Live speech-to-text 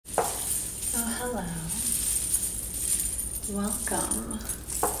Oh, hello. Welcome.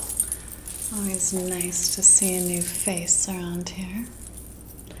 Always nice to see a new face around here.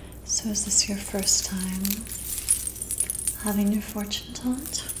 So is this your first time having your fortune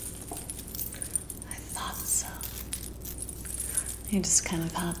told? I thought so. You just kind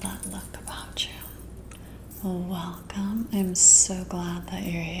of had that look about you. Well, welcome. I'm so glad that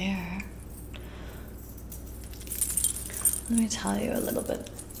you're here. Let me tell you a little bit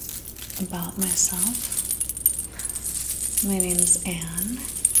about myself. My name's Anne.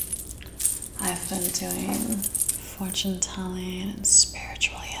 I've been doing fortune telling and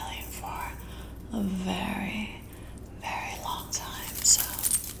spiritual healing for a very, very long time, so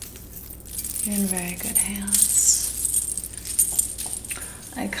you're in very good hands.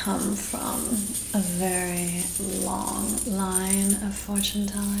 I come from a very long line of fortune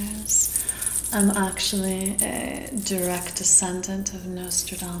tellers. I'm actually a direct descendant of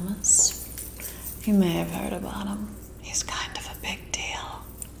Nostradamus. You may have heard about him. He's kind of a big deal.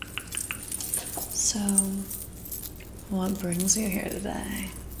 So, what brings you here today?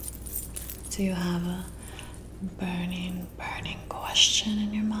 Do you have a burning question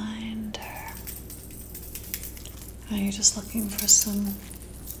in your mind? Or are you just looking for some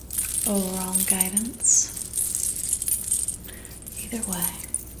overall guidance? Either way,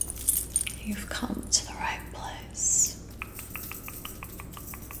 you've come to the right place.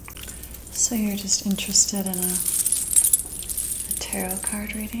 So you're just interested in a tarot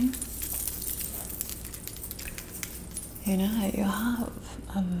card reading? You know, you have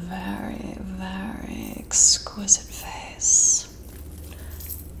a very, very exquisite face.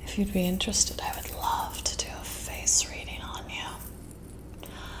 If you'd be interested, I would love to do a face reading on you.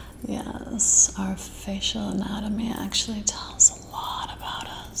 Yes, our facial anatomy actually tells a lot about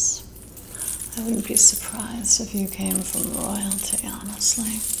us. I wouldn't be surprised if you came from royalty,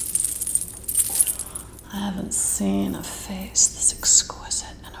 honestly. I haven't seen a face this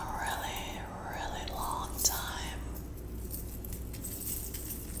exquisite in a really, really long time.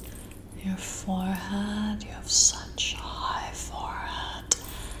 Your forehead, you have such a high forehead,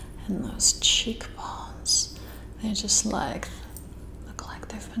 and those cheekbones, they just look like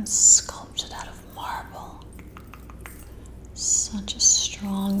they've been sculpted out of marble. Such a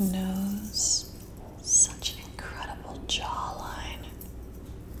strong nose, such an incredible jawline.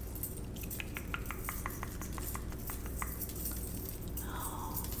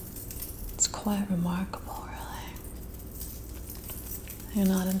 It's quite remarkable, really. You're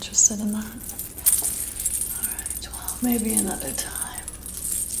not interested in that? Alright, well, maybe another time.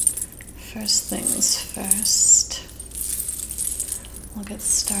 First things first. We'll get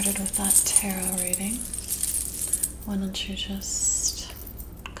started with that tarot reading. Why don't you just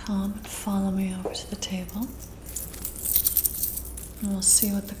come and follow me over to the table, and we'll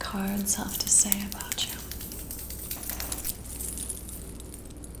see what the cards have to say about you.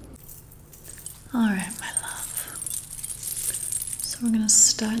 Alright, my love. So we're going to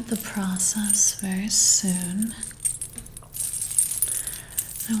start the process very soon.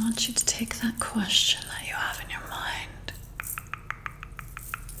 I want you to take that question that you have in your mind,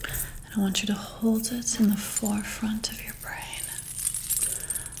 and I want you to hold it in the forefront of your brain.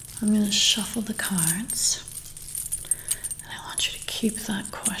 I'm going to shuffle the cards, and I want you to keep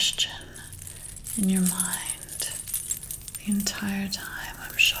that question in your mind the entire time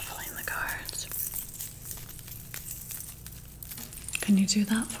I'm shuffling the cards. Can you do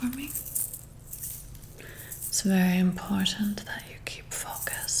that for me? It's very important that you keep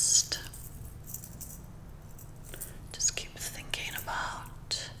focused. Just keep thinking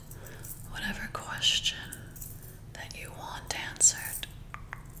about whatever question that you want answered.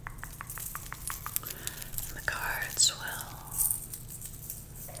 And the cards will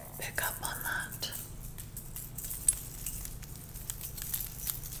pick up on that.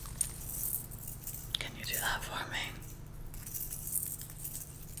 Can you do that for me?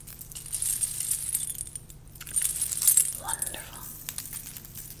 Wonderful.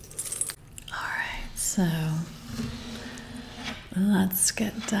 Alright, so let's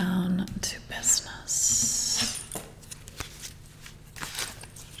get down to business.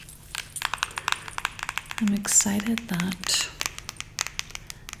 I'm excited that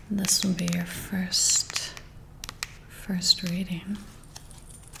this will be your first reading.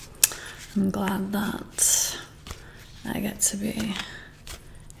 I'm glad that I get to be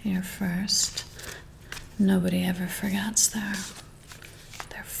here first. Nobody ever forgets their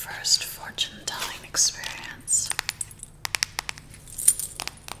first fortune-telling experience.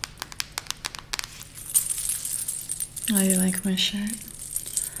 Oh, you like my shirt?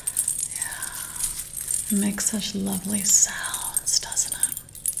 Yeah. It makes such lovely sounds, doesn't it?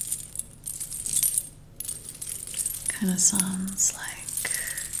 Kind of sounds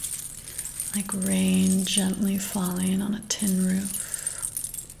like rain gently falling on a tin roof.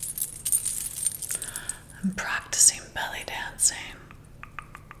 I'm practicing belly dancing.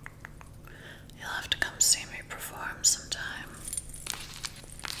 You'll have to come see me perform sometime.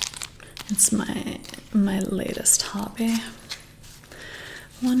 It's my latest hobby.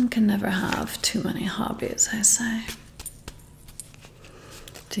 One can never have too many hobbies, I say.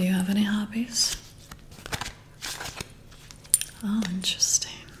 Do you have any hobbies? Oh,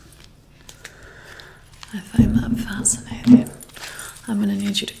 interesting. I find that fascinating. I'm gonna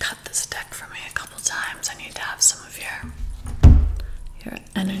need you to cut this deck for me a couple times. I need to have some of your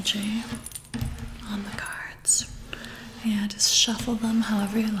energy on the cards. Yeah, just shuffle them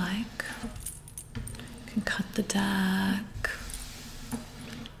however you like. You can cut the deck.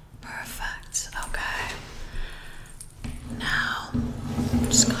 Perfect. Okay. Now, I'm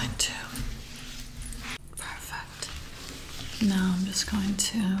just going to. Perfect. Now I'm just going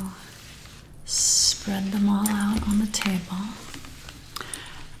to spread them all out on the table.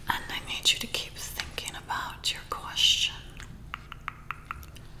 And I need you to keep thinking about your question.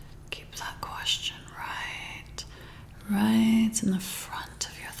 Keep that question right in the front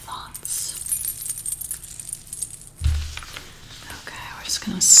of your thoughts. Okay, we're just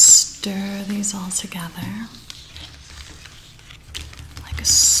going to stir these all together like a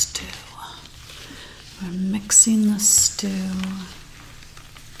stew. We're mixing the stew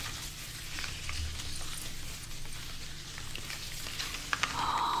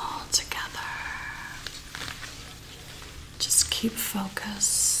all together. Just keep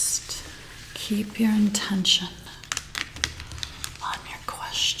focused. Keep your intention on your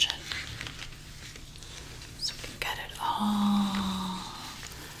question so we can get it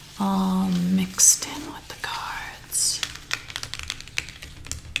all mixed in with the cards.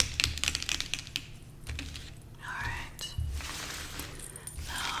 Alright.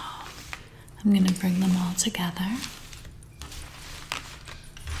 Now I'm going to bring them all together.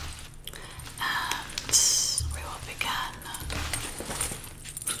 And we will begin.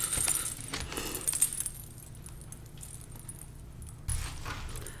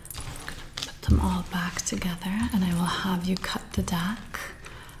 Put them all back together, and I will have you cut the deck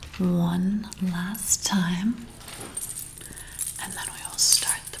one last time, and then we will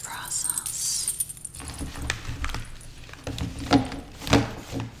start the process.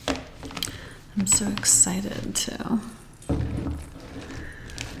 I'm so excited to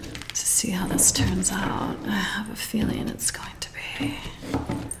see how this turns out. I have a feeling it's going to be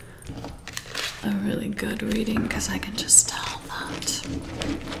a really good reading because I can just tell that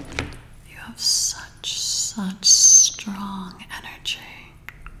you have such strong energy.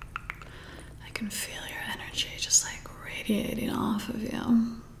 I can feel your energy just like radiating off of you.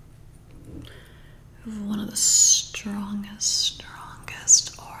 You have one of the strongest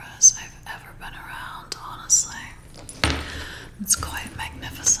auras I've ever been around, honestly. It's quite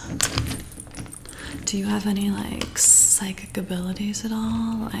magnificent. Do you have any like psychic abilities at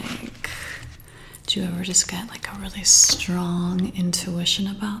all? Like, do you ever just get like a really strong intuition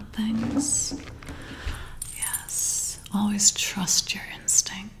about things? Yes. Always trust your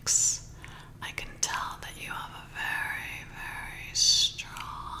instincts. I can tell that you have a very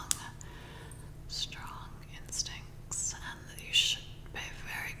strong instincts, and that you should pay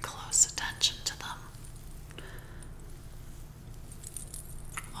very close attention to them.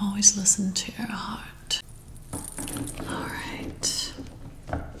 Always listen to your heart. All right.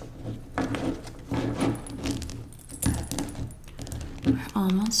 We're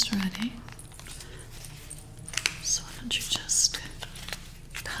almost ready. So why don't you just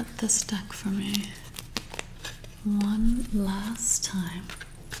cut this deck for me one last time,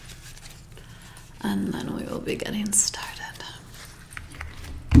 and then we will be getting started.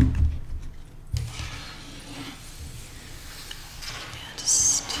 Yeah,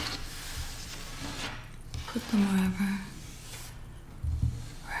 just put them wherever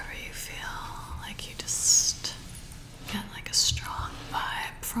you feel like you just get like a strong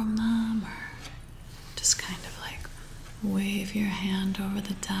vibe from them, or just kind of like wave your hand over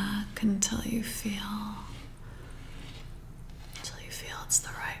the deck until you feel it's the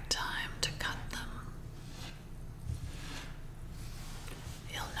right time to cut them.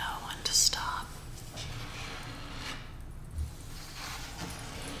 You'll know when to stop.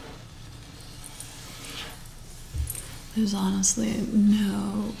 There's honestly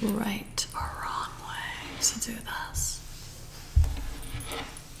no right or wrong way to do this.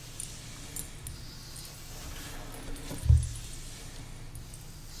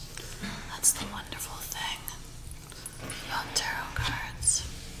 That's the wonderful thing about tarot cards.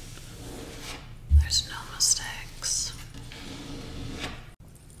 There's no mistakes.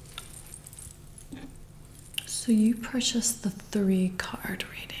 So you purchased the 3-card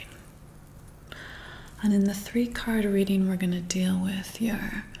reading. And in the 3-card reading, we're going to deal with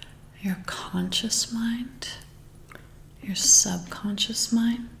your conscious mind, your subconscious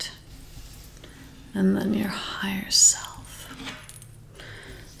mind, and then your higher self.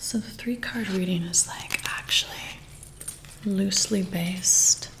 So the 3-card reading is like actually loosely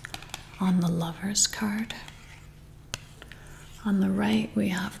based on the Lover's card. On the right, we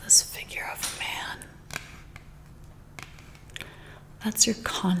have this figure of a man. That's your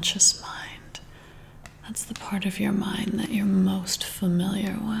conscious mind. That's the part of your mind that you're most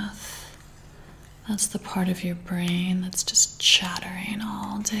familiar with. That's the part of your brain that's just chattering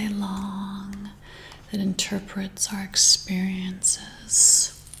all day long, that interprets our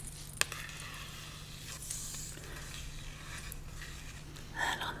experiences.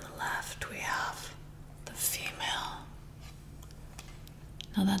 And on the left, we have the female.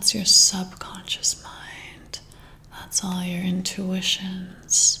 Now that's your subconscious mind. That's all your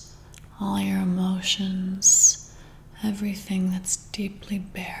intuitions, all your emotions, everything that's deeply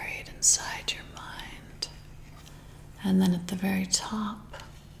buried inside your mind. And then at the very top,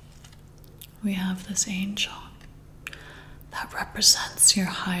 we have this angel that represents your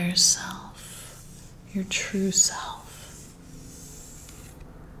higher self, your true self.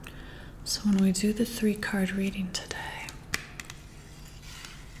 So when we do the 3-card reading today,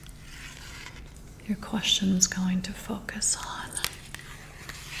 your question is going to focus on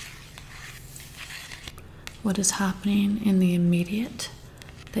what is happening in the immediate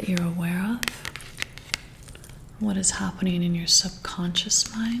that you're aware of, what is happening in your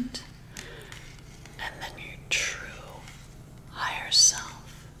subconscious mind, and then your true higher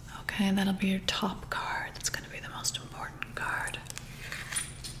self. Okay, that'll be your top card. That's going to be the most important card.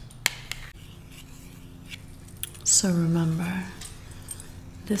 So remember,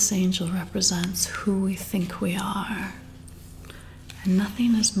 this angel represents who we think we are. And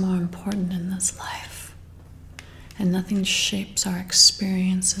nothing is more important in this life. And nothing shapes our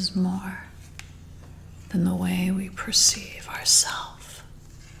experiences more than the way we perceive ourselves.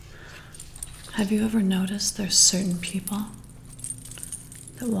 Have you ever noticed there's certain people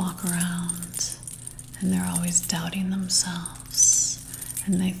that walk around and they're always doubting themselves,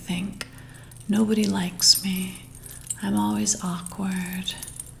 and they think, nobody likes me, I'm always awkward,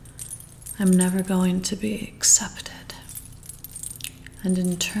 I'm never going to be accepted. And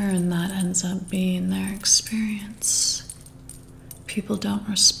in turn, that ends up being their experience. People don't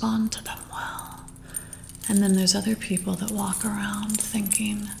respond to them well. And then there's other people that walk around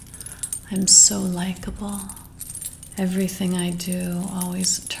thinking, I'm so likable. Everything I do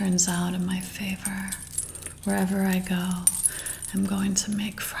always turns out in my favor. Wherever I go, I'm going to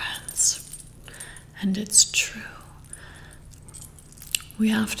make friends. And it's true. We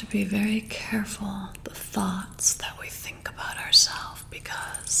have to be very careful the thoughts that we think about ourselves,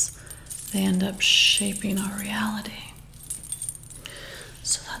 because they end up shaping our reality.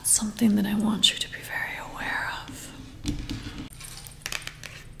 So that's something that I want you to be very aware of.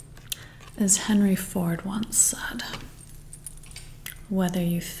 As Henry Ford once said, whether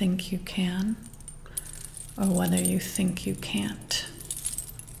you think you can or whether you think you can't,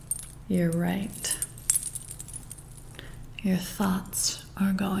 you're right. Your thoughts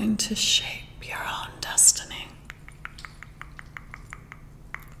are going to shape your own destiny.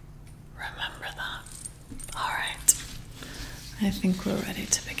 Remember that. All right. I think we're ready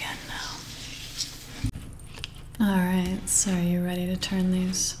to begin now. All right, so are you ready to turn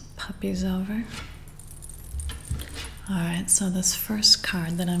these puppies over? All right, so this first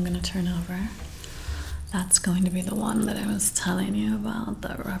card that I'm going to turn over, that's going to be the one that I was telling you about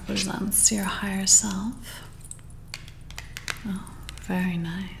that represents your higher self. Oh, very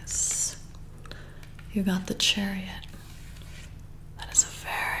nice. You got the Chariot. That is a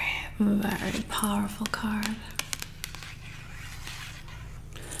very, very powerful card.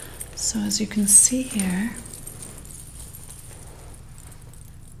 So as you can see here,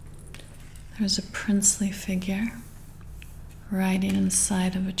 there's a princely figure riding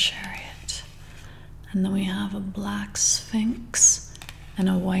inside of a chariot. And then we have a black sphinx and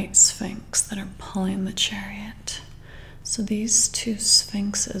a white sphinx that are pulling the chariot. So these two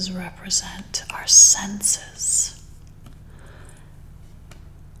sphinxes represent our senses.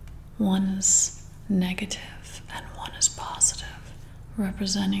 One is negative and one is positive,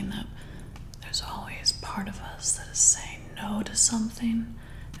 representing that there's always part of us that is saying no to something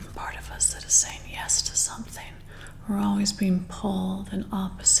and part of us that is saying yes to something. We're always being pulled in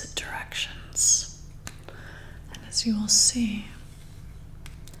opposite directions. And as you will see,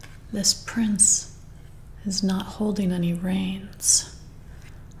 this prince is not holding any reins.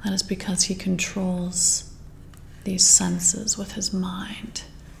 That is because he controls these senses with his mind.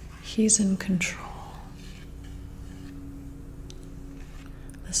 He's in control.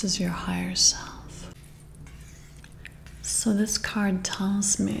 This is your higher self. So this card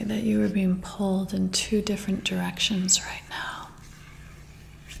tells me that you are being pulled in two different directions right now.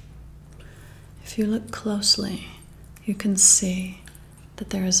 If you look closely, you can see that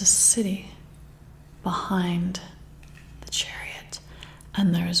there is a city behind the chariot,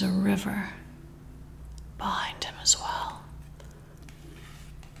 and there is a river behind him as well.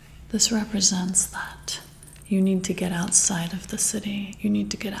 This represents that you need to get outside of the city. You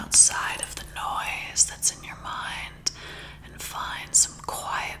need to get outside of the noise that's in your mind and find some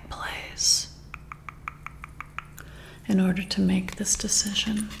quiet place. In order to make this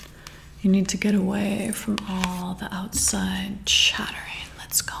decision, you need to get away from all the outside chattering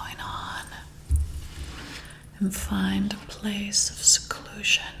that's going on and find a place of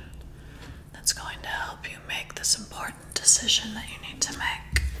seclusion that's going to help you make this important decision that you need to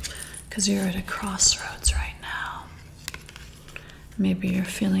make. Because you're at a crossroads right now. Maybe you're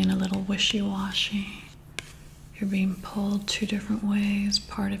feeling a little wishy-washy. You're being pulled two different ways.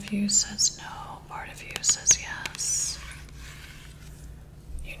 Part of you says no, part of you says yes.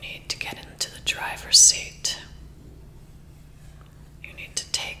 You need to get into the driver's seat. You need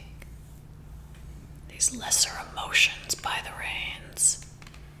to take these lesser emotions by the reins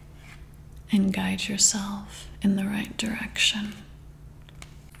and guide yourself in the right direction.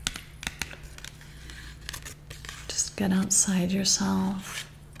 Get outside yourself,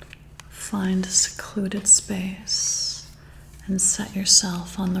 find a secluded space, and set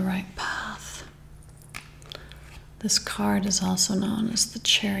yourself on the right path. This card is also known as the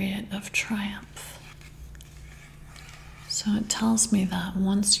Chariot of Triumph. So it tells me that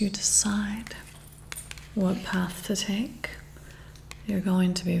once you decide what path to take, you're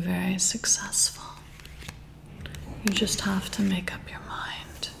going to be very successful. You just have to make up your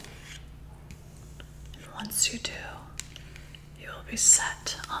mind. And once you do, be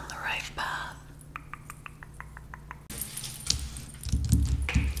set on the right path.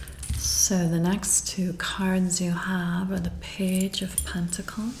 So the next two cards you have are the Page of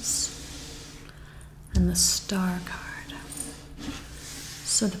Pentacles and the Star card.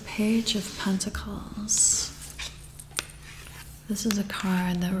 So the Page of Pentacles, this is a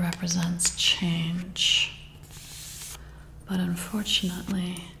card that represents change. But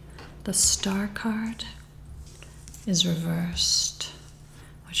unfortunately, the Star card is reversed,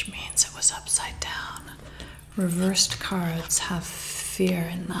 which means it was upside down. Reversed cards have fear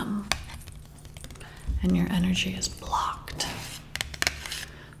in them, and your energy is blocked.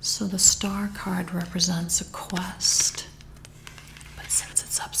 So the Star card represents a quest, but since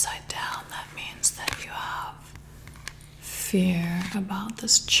it's upside down, that means that you have fear about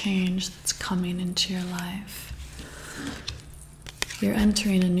this change that's coming into your life. You're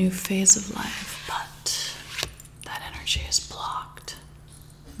entering a new phase of life, but energy is blocked.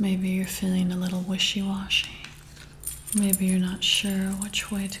 Maybe you're feeling a little wishy-washy. Maybe you're not sure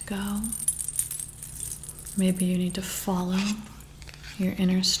which way to go. Maybe you need to follow your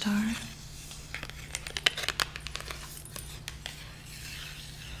inner star.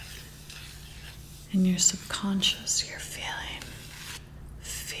 In your subconscious, you're feeling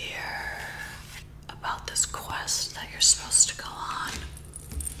fear about this quest that you're supposed to go on,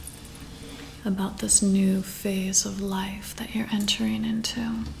 about this new phase of life that you're entering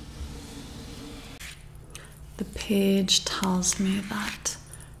into. The page tells me that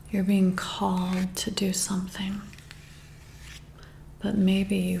you're being called to do something, but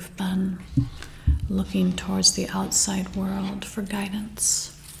maybe you've been looking towards the outside world for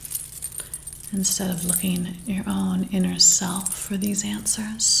guidance instead of looking at your own inner self for these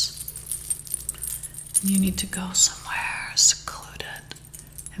answers. You need to go somewhere secluded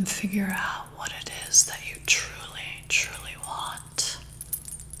and figure out what it is that you truly, truly want.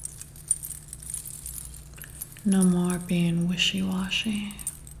 No more being wishy-washy.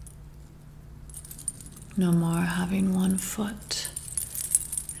 No more having one foot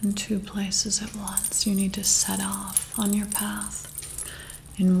in two places at once. You need to set off on your path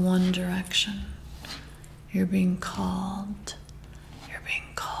in one direction. You're being called. You're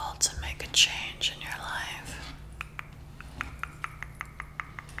being called to make a change in your life.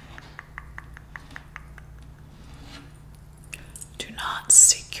 Do not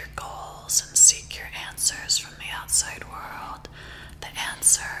seek your goals and seek your answers from the outside world. The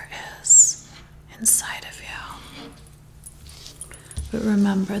answer is inside of you. But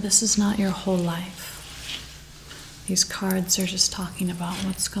remember, this is not your whole life. These cards are just talking about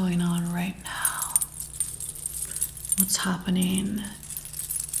what's going on right now, what's happening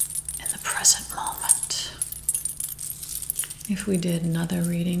in the present moment. if we did another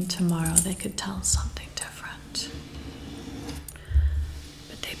reading tomorrow, they could tell something different.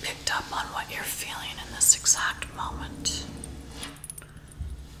 But they picked up on what you're feeling in this exact moment.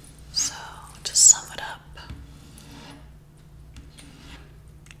 So, to sum it up,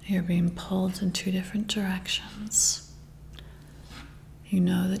 you're being pulled in two different directions. You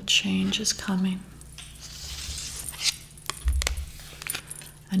know that change is coming.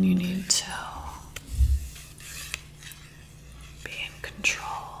 And you need to be in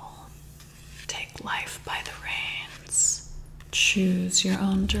control. Take life by the reins. Choose your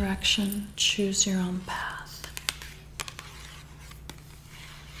own direction. Choose your own path.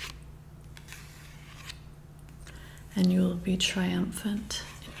 And you will be triumphant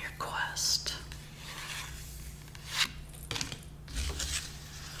in your quest.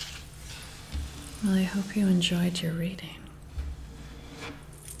 Well, I hope you enjoyed your reading.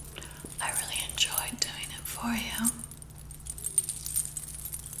 I really enjoyed doing it for you.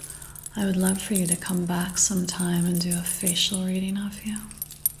 I would love for you to come back sometime and do a facial reading of you.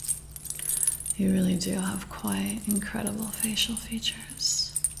 You really do have quite incredible facial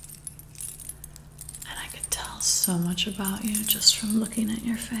features. And I can tell so much about you just from looking at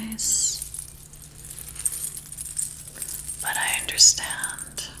your face. But I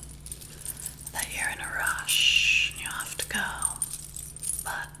understand that you're in a rush and you have to go.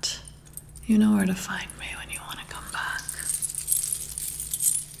 But you know where to find me when you want to come back.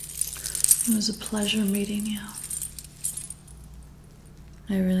 It was a pleasure meeting you.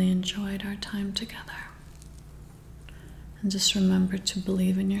 I really enjoyed our time together. And just remember to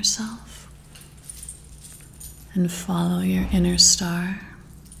believe in yourself and follow your inner star.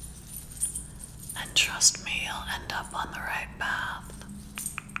 And trust me, you'll end up on the right path.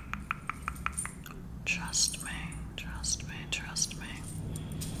 Trust me, trust me, trust me.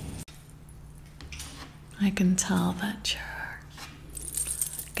 I can tell that you're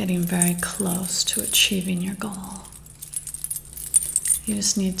getting very close to achieving your goal. You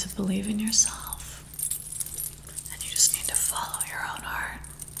just need to believe in yourself. And you just need to follow your own heart.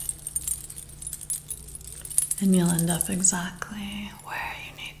 And you'll end up exactly where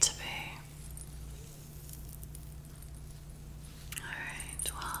you need to be.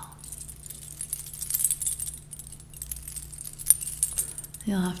 Alright, well.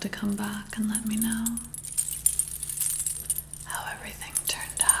 You'll have to come back and let me know how everything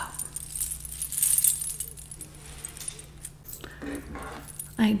turned out.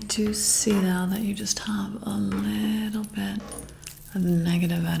 I do see though that you just have a little bit of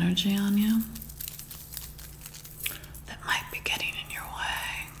negative energy on you that might be getting in your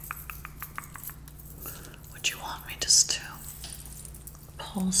way. Would you want me just to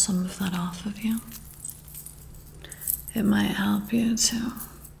pull some of that off of you? It might help you to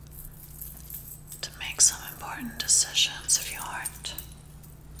make some important decisions if you aren't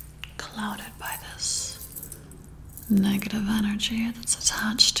clouded by this negative energy that's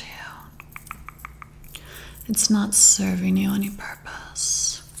attached to you. It's not serving you any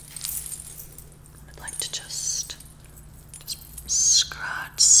purpose. I'd like to just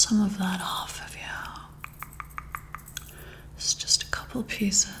scratch some of that off of you. It's just a couple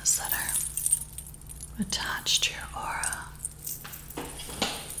pieces that are attached to your aura.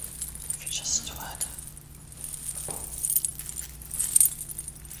 If you just would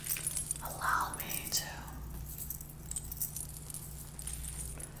allow me to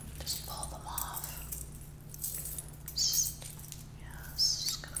just pull them off. Just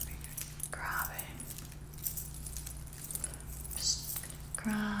gonna be grabbing. Just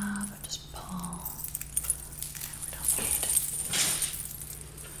grab and just pull.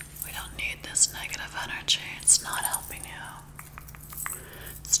 We don't need this negative energy. It's not helping you.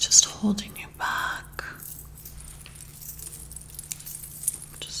 It's just holding you back.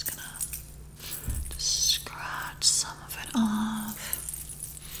 I'm just gonna scratch some of it off.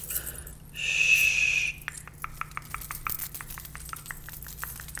 Shh.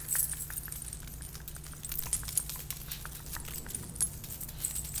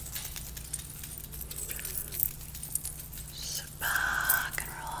 Sit back and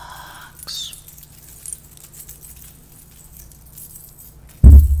relax.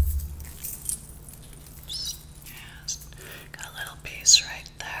 Just got a little piece right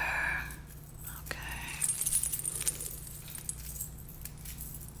there. Okay.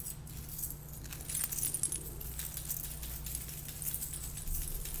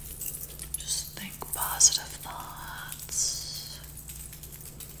 Just think positive thoughts.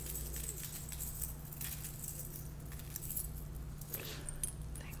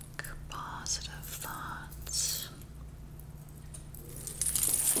 Think positive thoughts.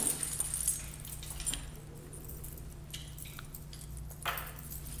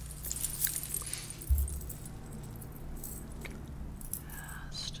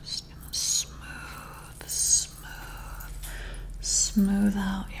 smooth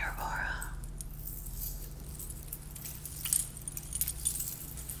out your